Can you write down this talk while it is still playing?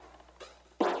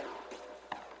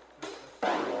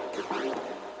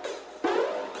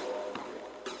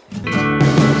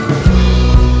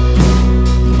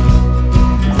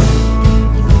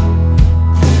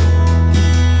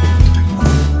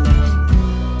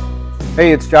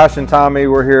Hey, it's Josh and Tommy.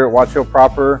 We're here at Watch Hill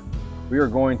Proper. We are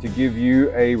going to give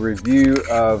you a review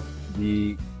of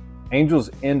the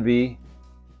Angel's Envy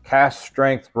Cask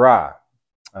Strength Rye.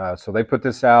 So they put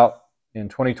this out in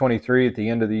 2023 at the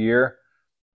end of the year,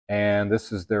 and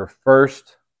this is their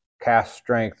first cask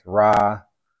strength rye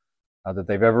that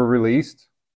they've ever released.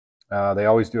 They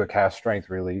always do a cask strength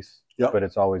release, but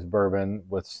it's always bourbon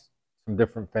with some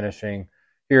different finishing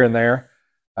here and there,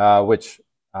 which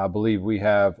I believe we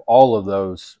have all of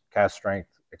those cask strength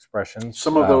expressions.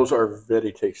 Some of those are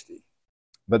very tasty.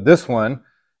 But this one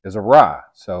is a rye.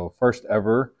 So first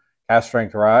ever cask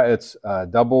strength rye. It's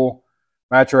double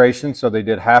maturation. So they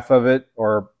did half of it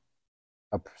or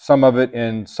some of it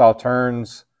in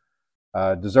Sauternes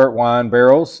dessert wine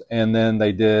barrels. And then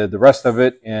they did the rest of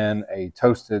it in a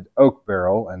toasted oak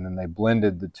barrel. And then they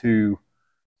blended the two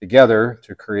together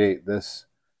to create this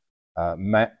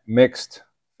mixed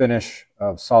finish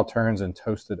of Sauternes and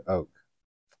toasted oak.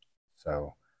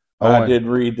 So I did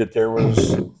read that there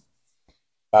was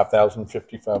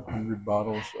 5,500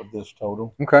 bottles of this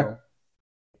total. Okay. So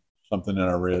something that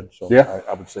I read. So yeah,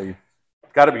 I would say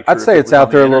it's got to be true. I'd say it's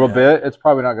out there a little bit. It's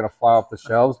probably not going to fly off the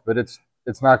shelves, but it's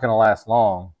not going to last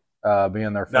long.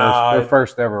 Being their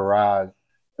first ever ride.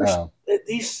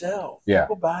 These sell. Yeah.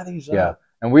 People buy these up. Yeah.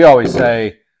 And we always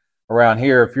say around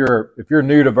here, if you're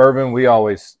new to bourbon, we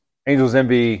always Angel's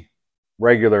Envy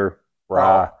regular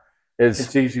rye.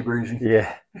 It's easy breezy.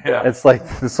 Yeah. It's one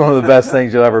of the best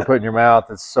things you'll ever put in your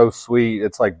mouth. It's so sweet.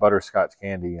 It's like butterscotch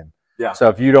candy. And so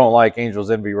if you don't like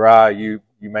Angel's Envy rye, you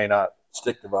may not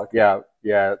stick to vodka.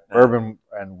 Yeah. Bourbon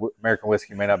and American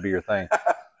whiskey may not be your thing.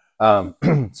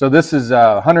 So this is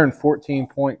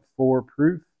 114.4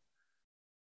 proof,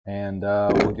 and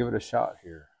we'll give it a shot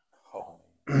here.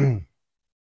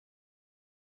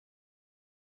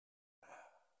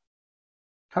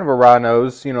 Kind of a rye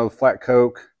nose, flat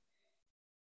Coke.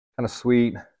 Kind of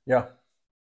sweet. Yeah.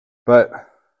 But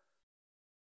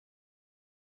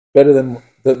better than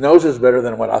the nose is better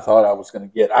than what I thought I was going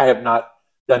to get. I have not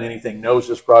done anything nose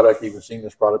this product, even seen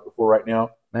this product before right now.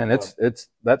 Man, it's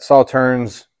that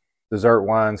Sauternes dessert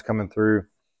wine's coming through.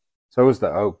 So is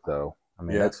the oak though. I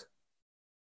mean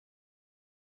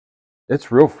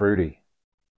it's real fruity.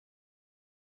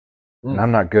 And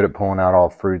I'm not good at pulling out all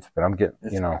fruits, but I'm getting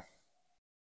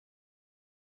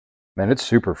man, it's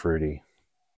super fruity.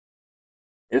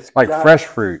 It's like fresh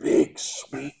fruit. Big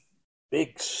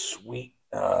sweet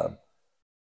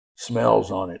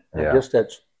smells on it. Yeah. I guess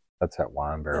that's that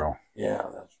wine barrel.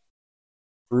 That's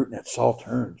fruit and that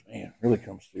Sauternes, man, really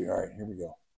comes through. All right, here we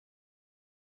go.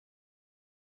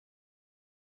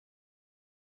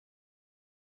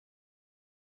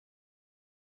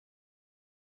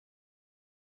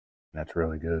 That's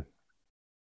really good.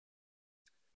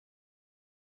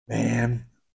 Man,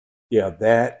 yeah,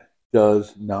 that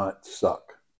does not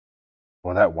suck.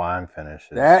 Well, that wine finish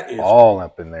is all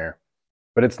up in there.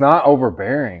 But it's not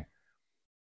overbearing.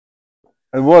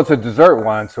 And well, it's a dessert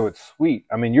wine, so it's sweet.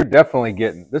 I mean, you're definitely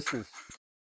getting this is.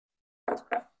 What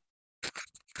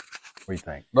do you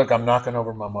think? Look, I'm knocking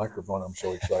over my microphone. I'm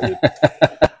so excited.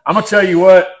 I'm gonna tell you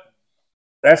what.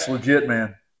 That's legit,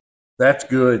 man. That's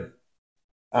good.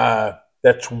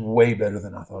 That's way better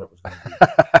than I thought it was going to be.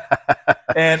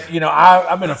 And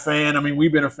I've been a fan. I mean,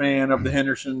 we've been a fan of the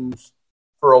Hendersons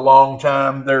for a long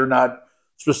time. They're not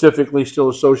specifically still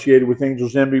associated with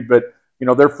Angel's Envy, but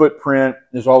their footprint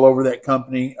is all over that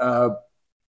company.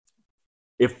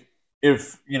 If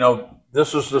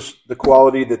this is just the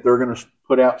quality that they're going to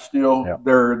put out still,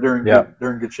 they're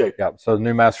in good shape. Yeah. So the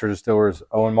new master distiller is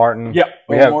Owen Martin. Yeah,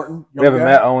 we haven't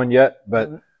met Owen yet,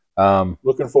 but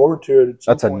looking forward to it.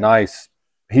 That's point. A nice.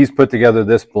 He's put together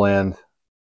this blend,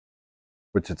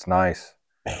 which it's nice.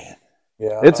 Man,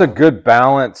 yeah, it's a good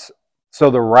balance.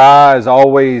 So the rye is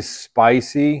always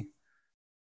spicy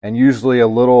and usually a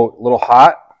little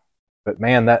hot, but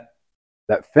man, that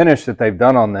finish that they've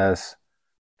done on this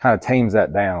kind of tames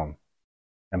that down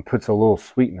and puts a little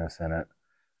sweetness in it.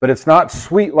 But it's not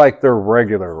sweet like their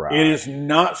regular rye. It is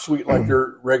not sweet like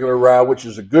their regular rye, which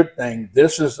is a good thing.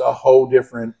 This is a whole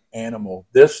different animal.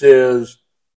 This is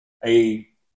a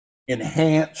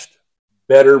enhanced,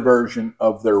 better version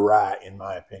of their rye, in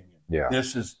my opinion. Yeah.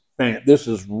 This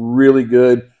is really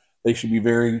good. They should be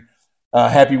very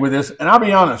happy with this. And I'll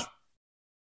be honest,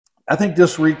 I think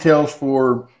this retails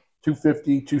for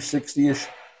 $250, $260-ish.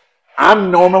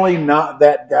 I'm normally not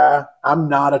that guy. I'm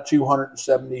not a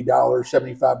 $270,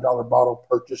 $75 bottle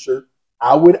purchaser.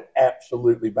 I would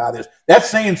absolutely buy this. That's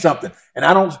saying something. And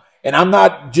I'm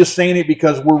not just saying it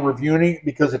because we're reviewing it,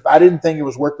 because if I didn't think it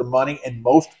was worth the money, and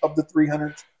most of the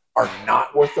 300s are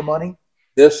not worth the money,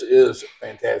 this is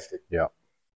fantastic. Yeah.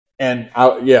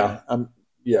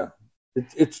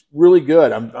 It's really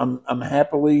good. I'm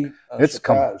happily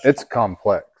surprised. It's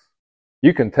complex.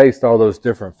 You can taste all those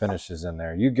different finishes in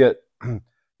there. You get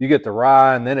the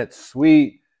rye, and then it's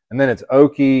sweet, and then it's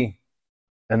oaky,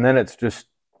 and then it's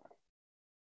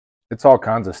all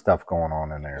kinds of stuff going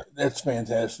on in there. That's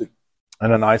fantastic.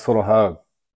 And a nice little hug.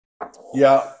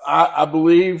 Yeah, I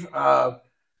believe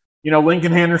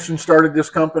Lincoln Henderson started this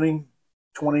company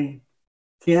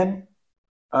 2010.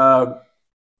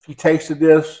 If he tasted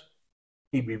this,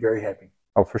 he'd be very happy.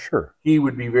 Oh, for sure. He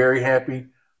would be very happy.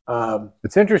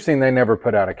 It's interesting they never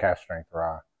put out a cask strength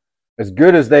rye. As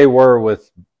good as they were with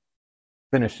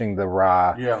finishing the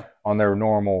rye on their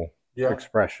normal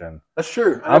expression. That's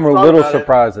true. I'm a little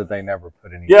surprised that they never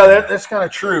put any. Yeah, that's kind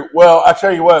of true. Well, I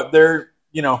tell you what, they're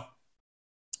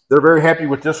very happy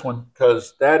with this one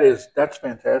because that's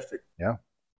fantastic. Yeah,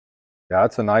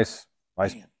 it's a nice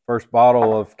first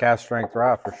bottle of cask strength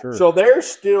rye for sure. So they're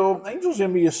still Angel's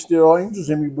Envy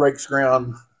breaks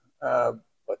ground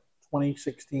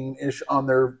 2016-ish on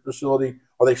their facility,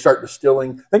 or they start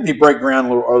distilling. I think they break ground a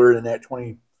little earlier than that,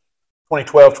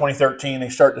 2012, 2013. They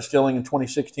start distilling in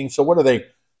 2016. So what are they?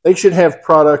 They should have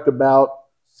product about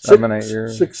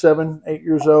 6, 7, 8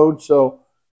 years old. So,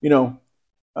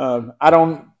 I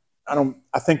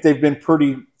think they've been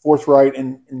pretty forthright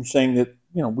in saying that,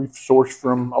 we've sourced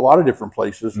from a lot of different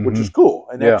places, which is cool.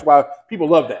 And that's why people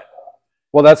love that.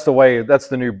 Well, that's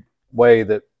the new way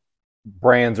that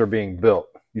brands are being built.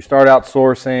 You start out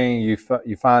sourcing,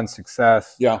 you find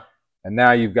success. Yeah. And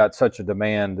now you've got such a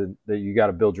demand that you got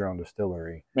to build your own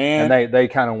distillery. Man. And they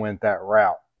kind of went that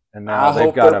route. And now I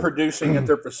hope they're producing at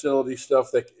their facility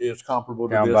stuff that is comparable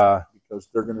to this, because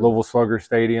they're going to Louisville Slugger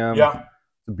Stadium. Yeah.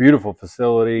 It's a beautiful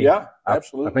facility. Yeah,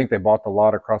 absolutely. I think they bought the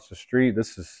lot across the street.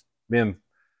 This has been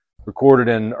recorded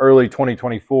in early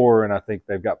 2024, and I think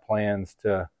they've got plans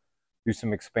to do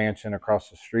some expansion across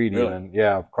the street, even.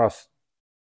 Yeah, across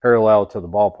parallel to the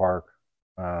ballpark.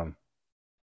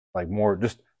 Like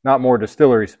not more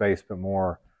distillery space, but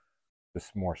more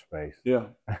space. Yeah.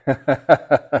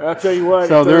 I'll tell you what.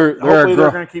 So hopefully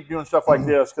they're going to keep doing stuff like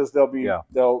this, because it'll be a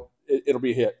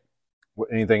hit.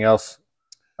 Anything else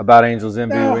about Angel's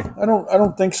Envy? No, I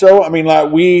don't think so. I mean,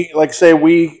 we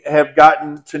have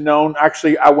gotten to know.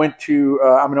 Actually, I went to.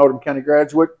 I'm an Oldham County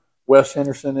graduate. Wes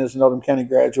Henderson is an Oldham County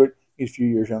graduate. He's a few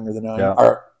years younger than I am,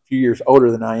 or a few years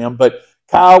older than I am. But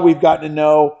Kyle, we've gotten to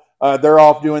know. They're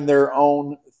off doing their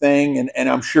own thing, and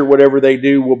I'm sure whatever they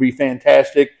do will be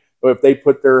fantastic. But if they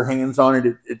put their hands on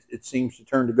it, it seems to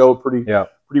turn to go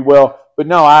pretty well. But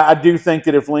no, I do think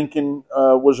that if Lincoln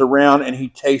was around and he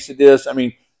tasted this, I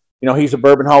mean, he's a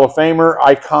Bourbon Hall of Famer,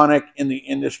 iconic in the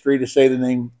industry. To say the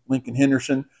name Lincoln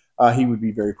Henderson, he would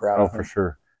be very proud of him. For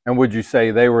sure. And would you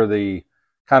say they were the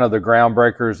kind of the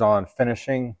groundbreakers on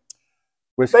finishing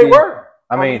whiskey? They were.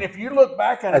 I mean, if you look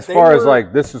back at it, as far as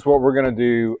like, this is what we're going to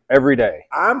do every day.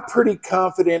 I'm pretty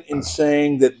confident in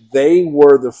saying that they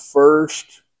were the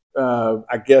first,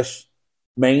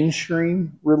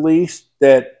 mainstream release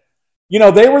that,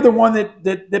 they were the one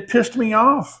that pissed me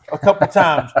off a couple of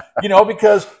times,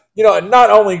 because, not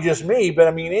only just me, but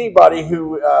I mean, anybody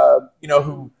who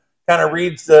kind of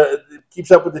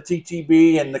keeps up with the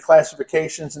TTB and the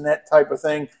classifications and that type of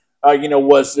thing,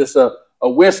 was this a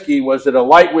whiskey? Was it a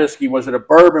light whiskey? Was it a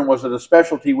bourbon? Was it a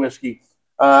specialty whiskey?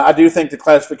 I do think the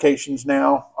classifications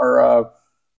now are,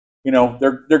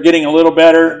 they're getting a little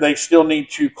better. They still need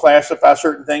to classify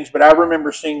certain things. But I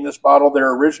remember seeing this bottle,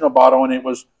 their original bottle, and it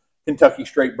was Kentucky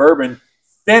Straight Bourbon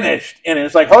finished. And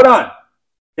it's like, hold on,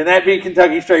 can that be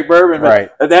Kentucky Straight Bourbon? Right.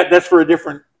 That's for a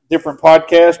different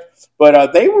podcast.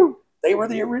 But they were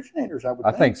the originators.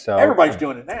 I think so. Everybody's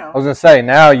doing it now. I was going to say,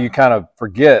 now you kind of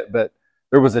forget, but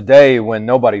there was a day when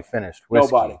nobody finished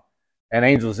whiskey. Nobody. And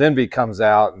Angel's Envy comes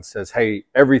out and says, hey,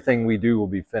 everything we do will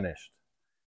be finished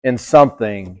in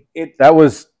something. That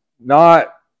was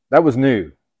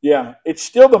new. Yeah. It's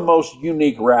still the most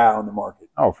unique rye on the market.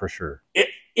 Oh, for sure.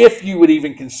 If you would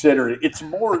even consider it. It's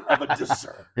more of a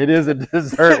dessert. It is a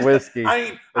dessert whiskey. I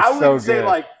mean, I wouldn't say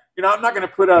like, I'm not going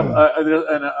to put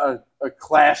a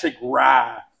classic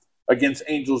rye against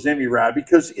Angel's Envy rye,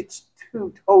 because it's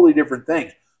two totally different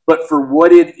things. But for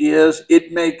what it is,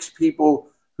 it makes people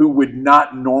who would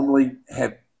not normally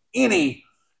have any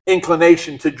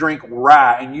inclination to drink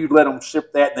rye, and you let them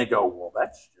sip that, and they go, well,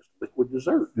 that's just liquid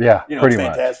dessert. Yeah, pretty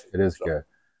much. Fantastic. It is good.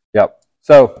 Yep.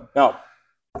 So,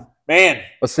 man,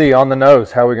 let's see, on the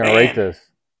nose, how are we going to rate this?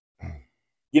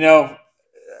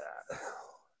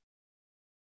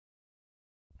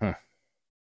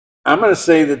 I'm going to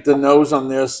say that the nose on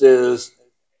this is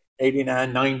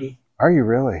 89, 90. Are you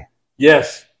really?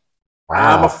 Yes.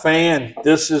 Wow. I'm a fan.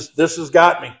 This has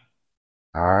got me.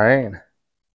 All right.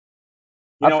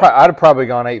 You know, I'd have probably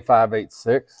gone 8.5,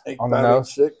 8.6 on the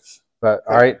nose. 8.6. But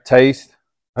all right, taste.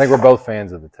 I think we're both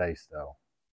fans of the taste, though,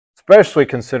 especially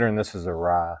considering this is a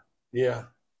rye. Yeah.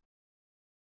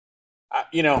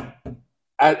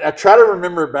 I try to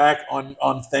remember back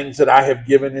on things that I have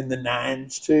given in the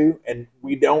 9s to, and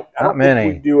I don't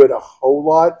think we do it a whole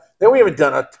lot. Then we haven't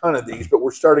done a ton of these, but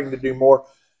we're starting to do more.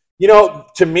 You know,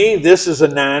 to me, this is a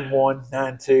 9.1,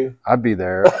 9.2. I'd be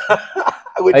there.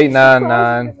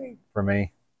 8.99 for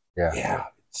me. Yeah. Yeah.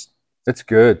 It's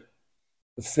good.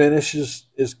 The finish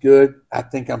is good. I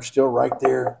think I'm still right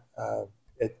there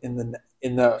in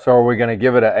the. So are we going to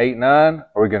give it an 8.9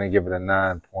 or are we going to give it a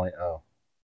 9.0?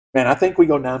 Man, I think we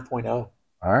go 9.0. All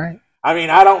right. I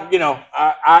mean, I don't,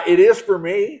 it is for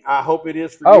me. I hope it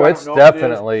is for you. Oh, it's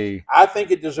definitely. I think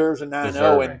it deserves a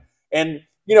 9.0. And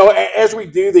as we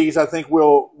do these, I think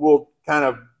we'll kind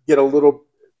of get a little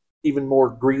even more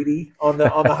greedy on the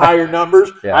higher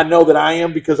numbers. Yeah. I know that I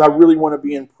am, because I really want to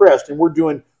be impressed. And we're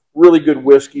doing really good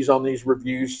whiskeys on these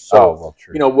reviews. So,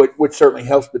 true. Which certainly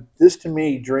helps. But this to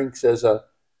me drinks as a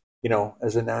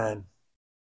 9.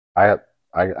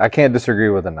 I can't disagree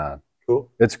with a 9. Cool.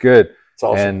 It's good. It's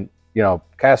awesome. And,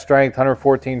 cask strength,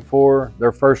 114.4,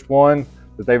 their first one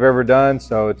that they've ever done.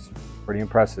 So it's pretty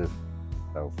impressive.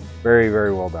 So very,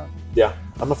 very well done. Yeah,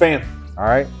 I'm a fan. All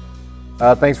right.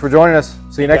 Thanks for joining us.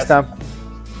 See you next time.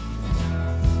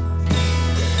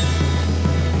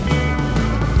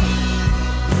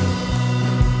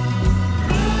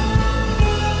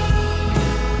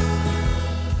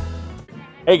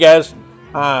 Hey guys,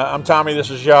 I'm Tommy. This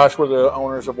is Josh. We're the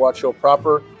owners of Watch Hill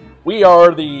Proper. We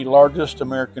are the largest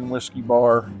American whiskey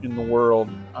bar in the world.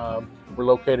 We're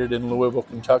located in Louisville,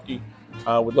 Kentucky.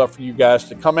 We'd love for you guys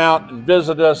to come out and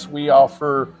visit us. We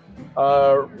offer,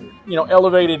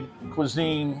 elevated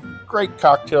cuisine, great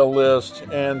cocktail list,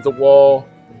 and the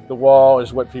wall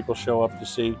is what people show up to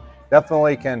see.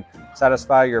 Definitely can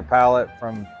satisfy your palate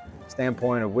from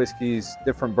standpoint of whiskeys,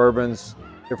 different bourbons,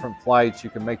 different flights. You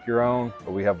can make your own,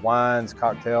 but we have wines,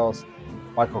 cocktails.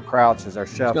 Michael Crouch is our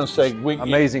chef. I was going to say,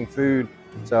 amazing food.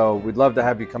 So we'd love to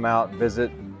have you come out and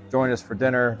visit. Join us for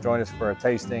dinner. Join us for a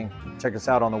tasting. Check us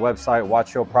out on the website,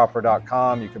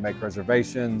 watchhillproper.com. You can make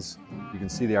reservations. You can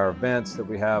see our events that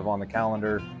we have on the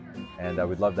calendar, and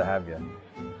we'd love to have you.